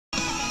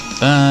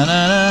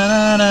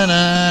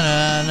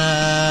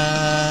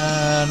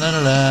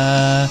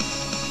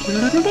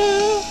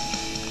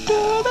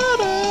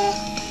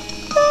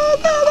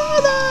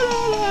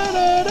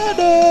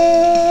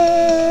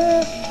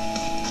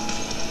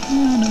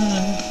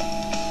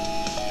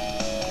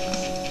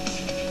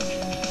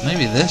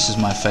Maybe this is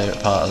my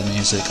favourite part of the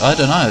music. I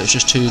don't know, it's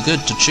just too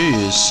good to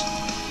choose.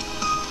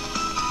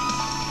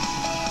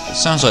 It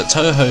sounds like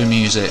Toho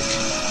music.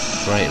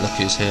 Great, look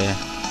who's here.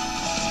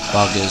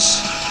 Buggers.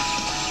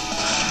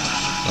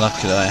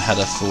 Luckily I had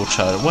a full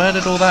child. Where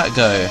did all that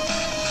go?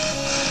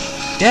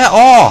 Get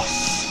off!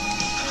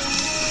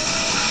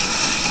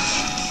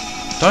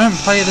 Don't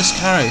play this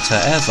character,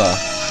 ever.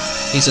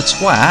 He's a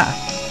twat,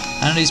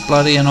 and he's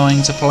bloody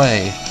annoying to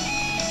play.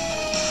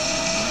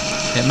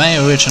 It may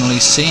originally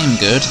seem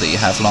good that you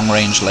have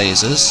long-range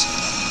lasers,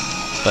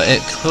 but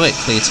it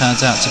quickly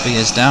turns out to be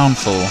his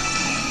downfall,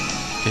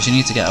 because you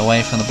need to get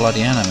away from the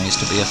bloody enemies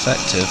to be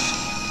effective.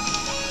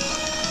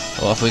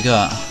 What have we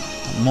got?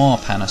 More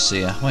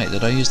Panacea. Wait,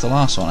 did I use the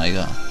last one I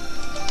got?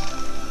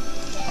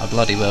 I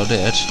bloody well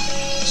did.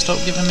 Stop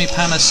giving me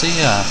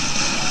Panacea!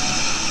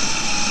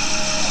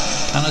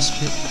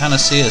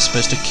 Panacea is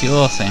supposed to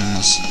cure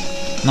things,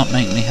 not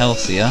make me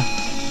healthier.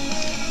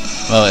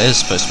 Well, it is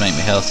supposed to make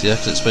me healthier,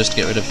 because it's supposed to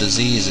get rid of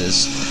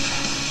diseases.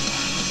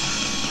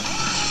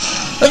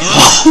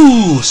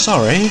 Ooh,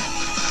 sorry!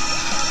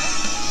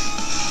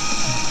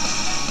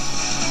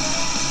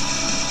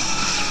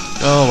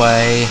 Go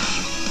away.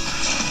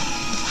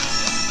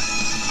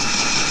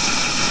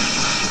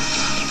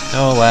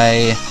 Go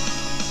away.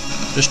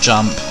 Just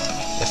jump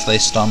if they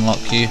stun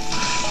lock you.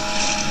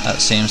 That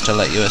seems to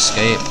let you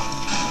escape.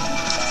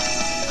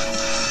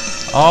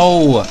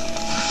 Oh!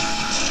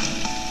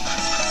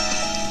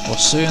 Well,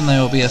 soon they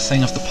will be a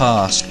thing of the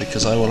past,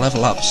 because I will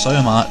level up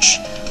so much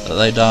that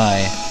they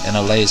die in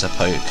a laser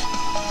poke.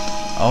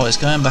 Oh, it's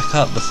going back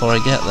up before I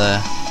get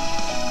there.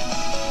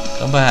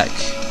 Come back.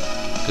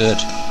 Good.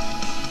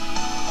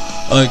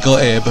 I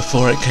got here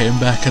before it came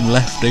back and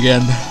left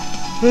again.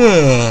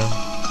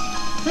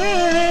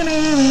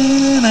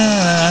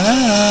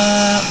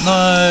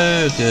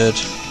 No, good.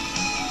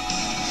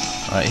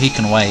 Right, he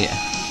can wait.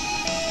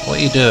 What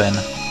are you doing?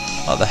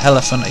 Like the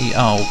elephant eat.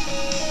 Oh.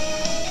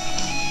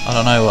 I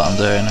don't know what I'm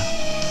doing.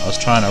 I was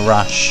trying to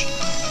rush.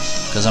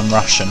 Because I'm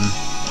Russian.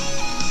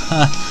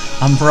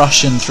 I'm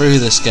rushing through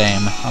this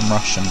game. I'm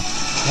Russian.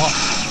 What?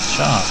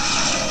 Shut up.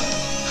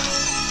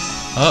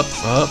 Up,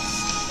 up.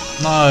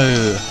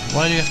 No.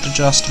 Why do you have to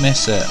just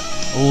miss it?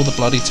 All the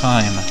bloody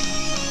time.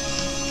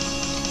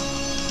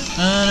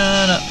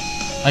 No.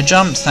 I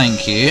jumped,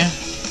 thank you.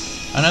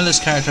 I know this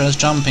character has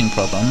jumping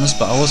problems,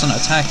 but I wasn't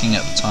attacking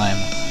at the time.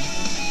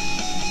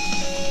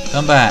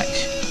 Come back.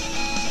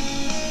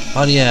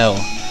 Bloody hell.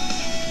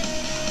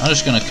 I'm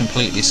just going to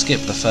completely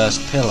skip the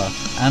first pillar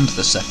and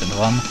the second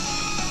one.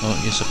 Well,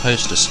 you're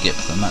supposed to skip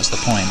them, that's the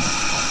point.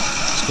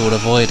 It's called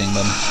avoiding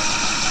them.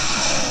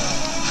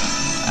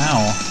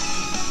 Ow.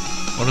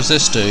 What does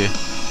this do?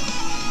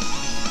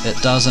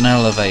 It does an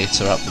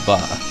elevator up the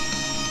butt.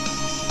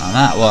 And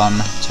that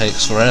one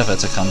takes forever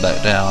to come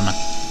back down.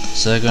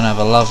 So they're going to have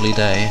a lovely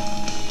day.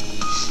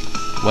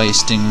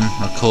 Wasting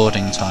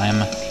recording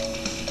time.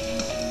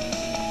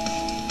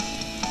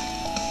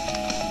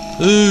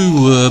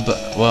 Ooh, but,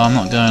 well, I'm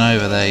not going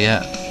over there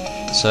yet,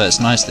 so it's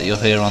nice that you're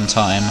here on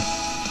time,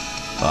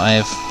 but I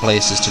have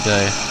places to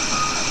go.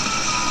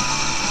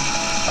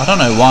 I don't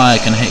know why I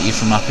can hit you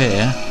from up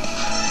here,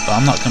 but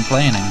I'm not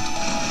complaining.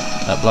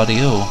 That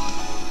bloody all.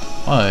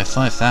 Oh,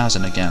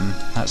 5,000 again.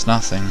 That's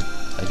nothing,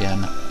 again.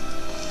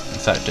 In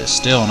fact, it's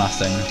still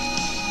nothing.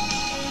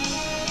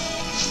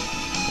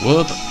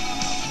 Whoop.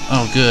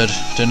 Oh good,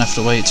 didn't have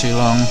to wait too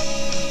long.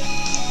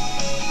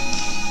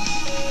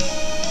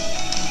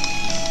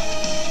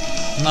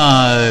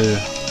 No!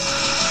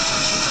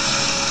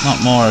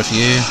 Not more of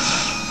you.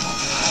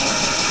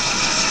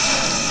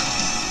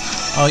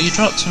 Oh, you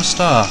dropped some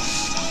stuff.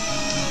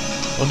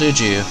 Or did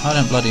you? I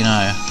don't bloody know.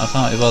 I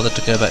can't be bothered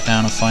to go back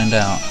down and find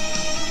out.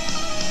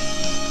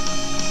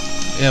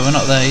 Yeah, we're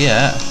not there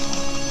yet.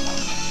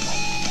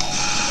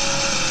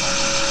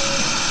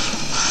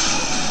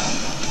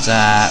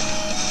 Zap.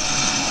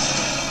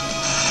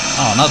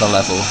 Oh, another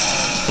level.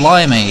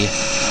 Blimey!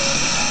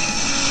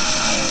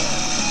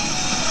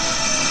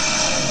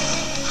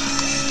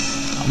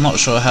 I'm not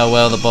sure how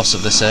well the boss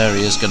of this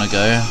area is going to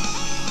go,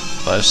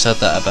 but I've said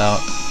that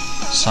about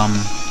some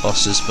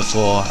bosses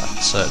before,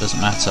 so it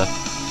doesn't matter.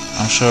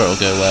 I'm sure it'll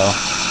go well.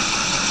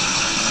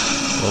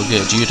 Well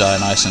good, you die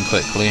nice and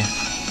quickly.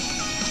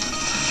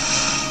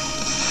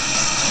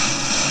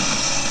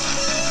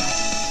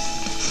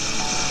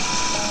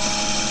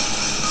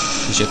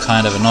 Because you're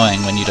kind of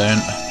annoying when you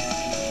don't.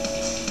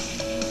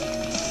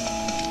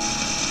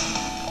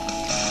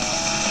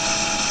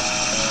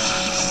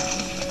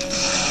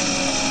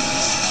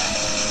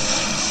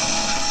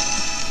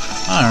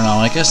 I don't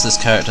know, I guess this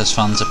character's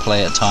fun to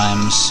play at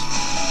times.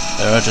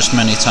 There are just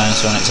many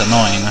times when it's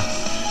annoying.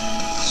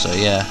 So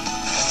yeah.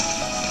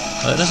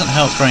 But it doesn't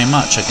help very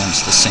much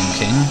against the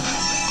sinking.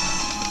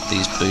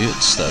 these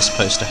boots that are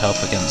supposed to help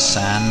against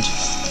sand.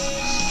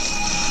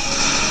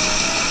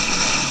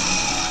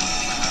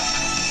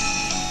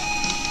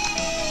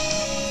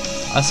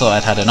 I thought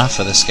I'd had enough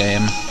of this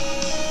game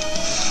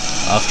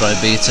after I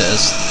beat it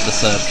as the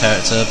third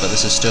character, but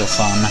this is still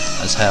fun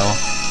as hell.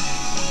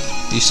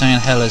 Are you saying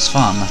hell is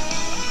fun?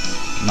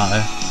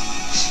 No.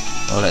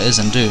 Well, it is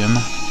in Doom.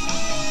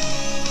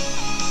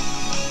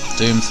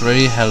 Doom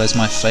 3, hell is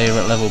my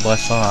favourite level by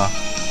far.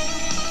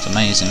 It's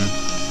amazing.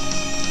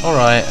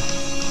 Alright.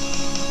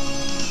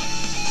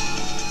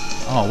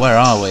 Oh, where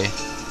are we?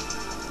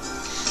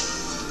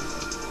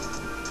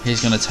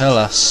 He's gonna tell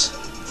us.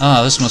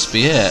 Ah, this must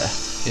be it.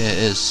 Yeah, it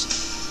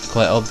is.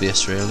 Quite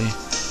obvious, really.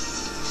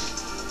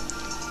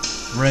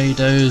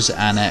 Rado's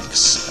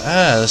Annex.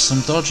 Ah, there's some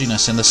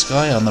dodginess in the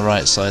sky on the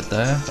right side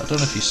there. I don't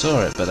know if you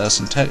saw it, but there's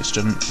some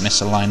texture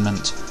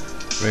misalignment.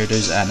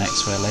 Rado's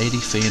Annex, where Lady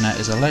Fina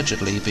is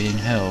allegedly being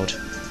held.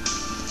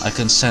 I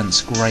can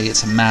sense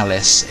great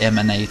malice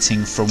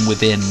emanating from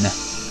within.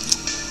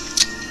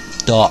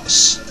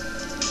 Dots.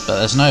 But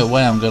there's no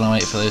way I'm going to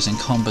wait for those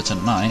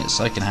incompetent knights.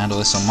 I can handle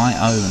this on my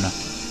own.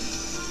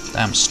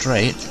 Damn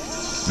straight.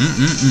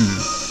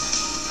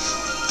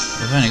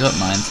 We've only got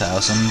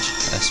 9,000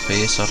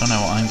 SP, so I don't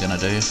know what I'm going to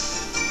do.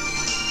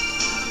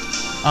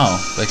 Oh,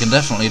 they can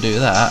definitely do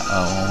that.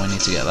 Oh, well, we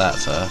need to get that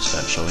first,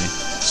 actually.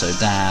 So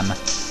damn.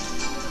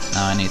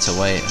 Now I need to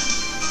wait.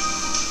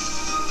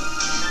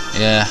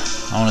 Yeah,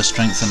 I want to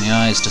strengthen the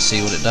eyes to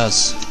see what it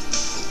does.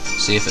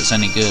 See if it's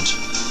any good.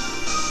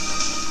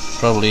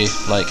 Probably,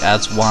 like,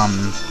 adds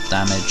 1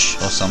 damage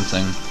or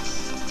something.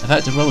 In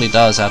fact, it probably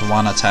does add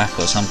 1 attack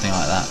or something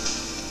like that.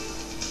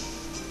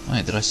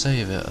 Wait, did I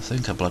save it? I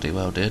think I bloody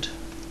well did.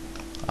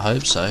 I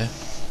hope so.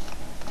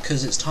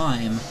 'Cause it's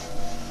time.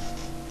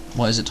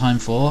 What is it time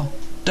for?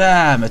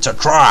 Damn, it's a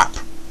trap!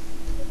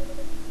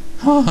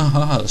 Ha ha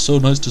ha, so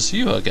nice to see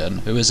you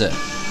again. Who is it?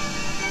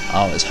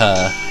 Oh, it's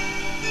her.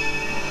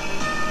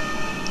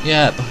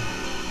 Yep.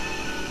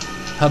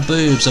 Her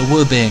boobs are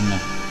whooping.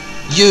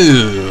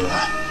 You!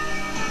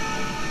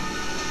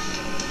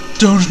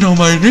 Don't know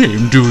my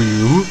name, do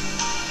you?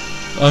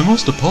 I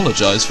must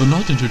apologize for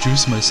not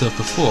introducing myself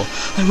before.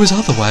 I was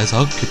otherwise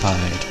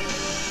occupied.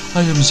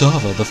 I am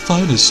Zava, the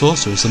finest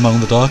sorceress among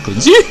the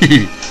Darklings.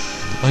 Yee!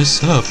 I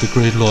serve the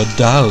great Lord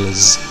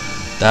Dallas.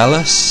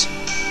 Dallas?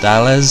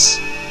 Dallas?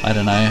 I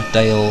don't know.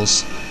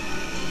 Dales.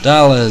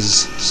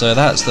 Dallas. So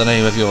that's the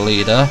name of your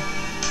leader.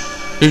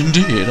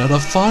 Indeed, and a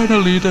finer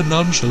leader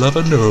none shall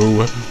ever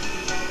know.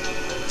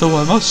 Though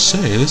I must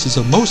say, this is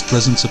a most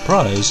pleasant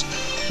surprise.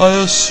 I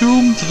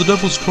assumed the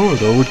Devil's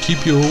Corridor would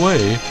keep you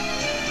away.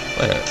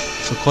 Wait,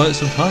 for quite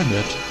some time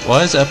yet.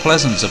 Why is it a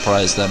pleasant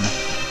surprise then?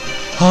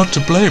 Hard to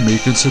blame me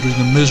considering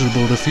the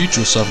miserable defeat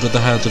you suffered at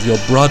the hands of your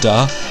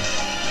brother.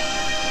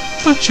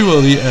 But you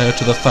are the heir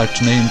to the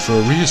fact named for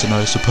a reason,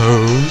 I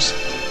suppose.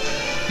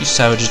 You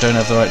savages don't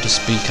have the right to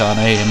speak our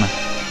name.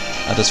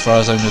 And as far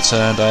as I'm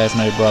concerned, I have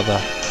no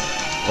brother.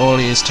 All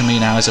he is to me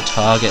now is a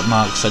target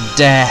marked for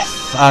death.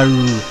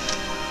 Oh!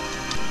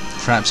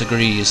 Perhaps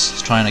agrees.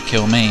 He's trying to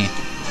kill me.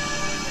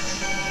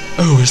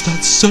 Oh, is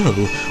that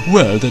so?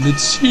 Well, then it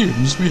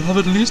seems we have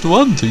at least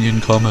one thing in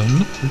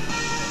common.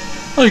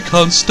 I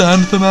can't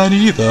stand the man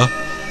either.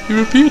 He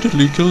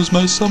repeatedly kills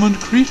my summoned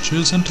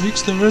creatures and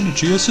takes their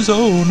energy as his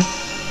own.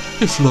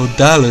 If Lord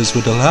Dallas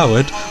would allow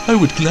it, I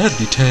would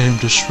gladly tear him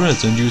to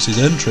shreds and use his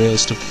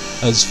entrails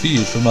as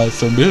feed for my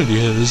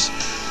familiars.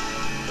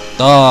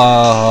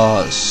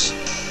 Das!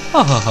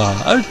 Ha ha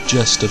ha, a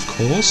jest of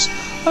course.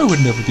 I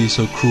would never be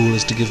so cruel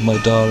as to give my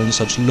darling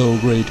such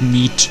low-grade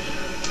meat.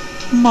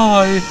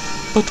 My,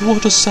 but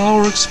what a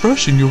sour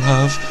expression you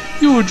have.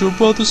 You and your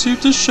brother seem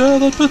to share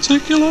that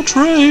particular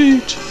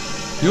trait.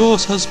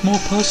 Yours has more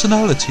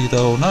personality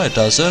though. No, it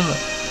doesn't.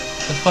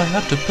 If I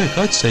had to pick,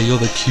 I'd say you're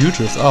the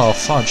cuter of... Oh,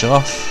 fudge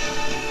off.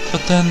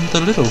 But then the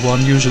little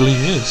one usually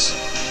is.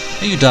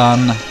 Are you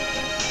done?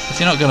 If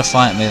you're not going to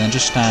fight me, then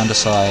just stand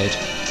aside.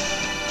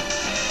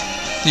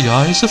 The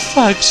eyes of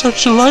fact,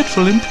 such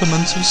delightful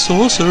implements of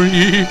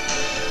sorcery.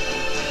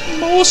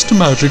 Most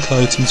magic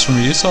items from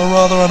East are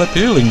rather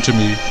unappealing to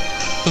me,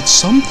 but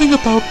something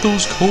about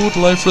those cold,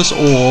 lifeless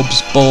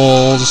orbs,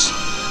 balls,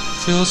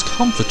 feels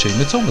comforting.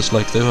 It's almost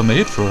like they were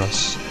made for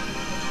us.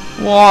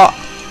 What?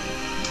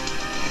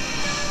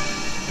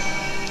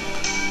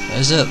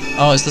 Is it?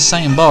 Oh, it's the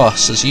same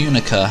boss as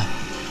Unica.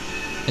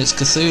 It's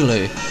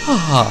Cthulhu.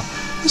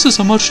 Ah, this is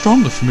a much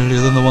stronger familiar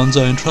than the ones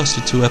I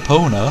entrusted to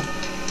Epona.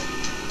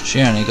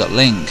 She only got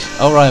Link.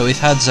 Alright, we've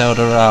had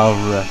Zelda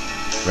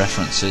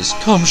references.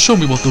 Come, show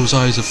me what those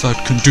eyes of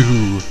fact can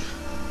do.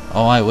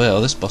 Oh, I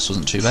will. This boss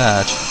wasn't too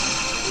bad.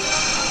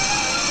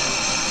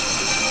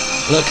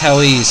 Look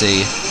how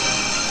easy.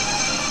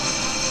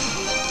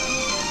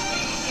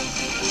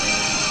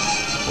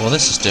 Well,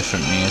 this is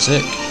different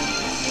music.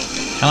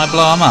 Can I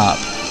blow him up?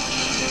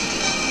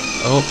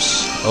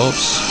 Oops.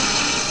 Oops.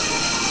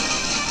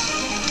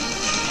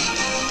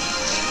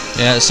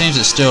 Yeah, it seems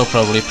it's still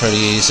probably pretty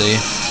easy.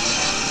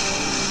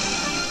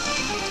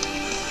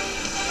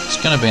 It's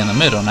going to be in the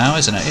middle now,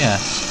 isn't it? Yeah.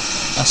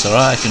 That's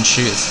alright, I can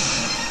shoot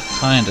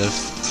kind of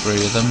through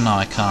them. No,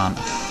 I can't.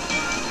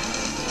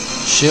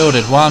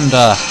 Shielded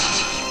Wonder!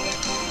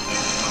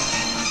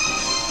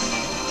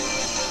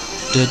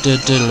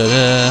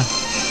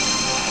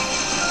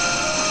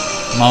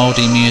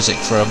 Mouldy music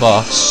for a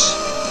boss.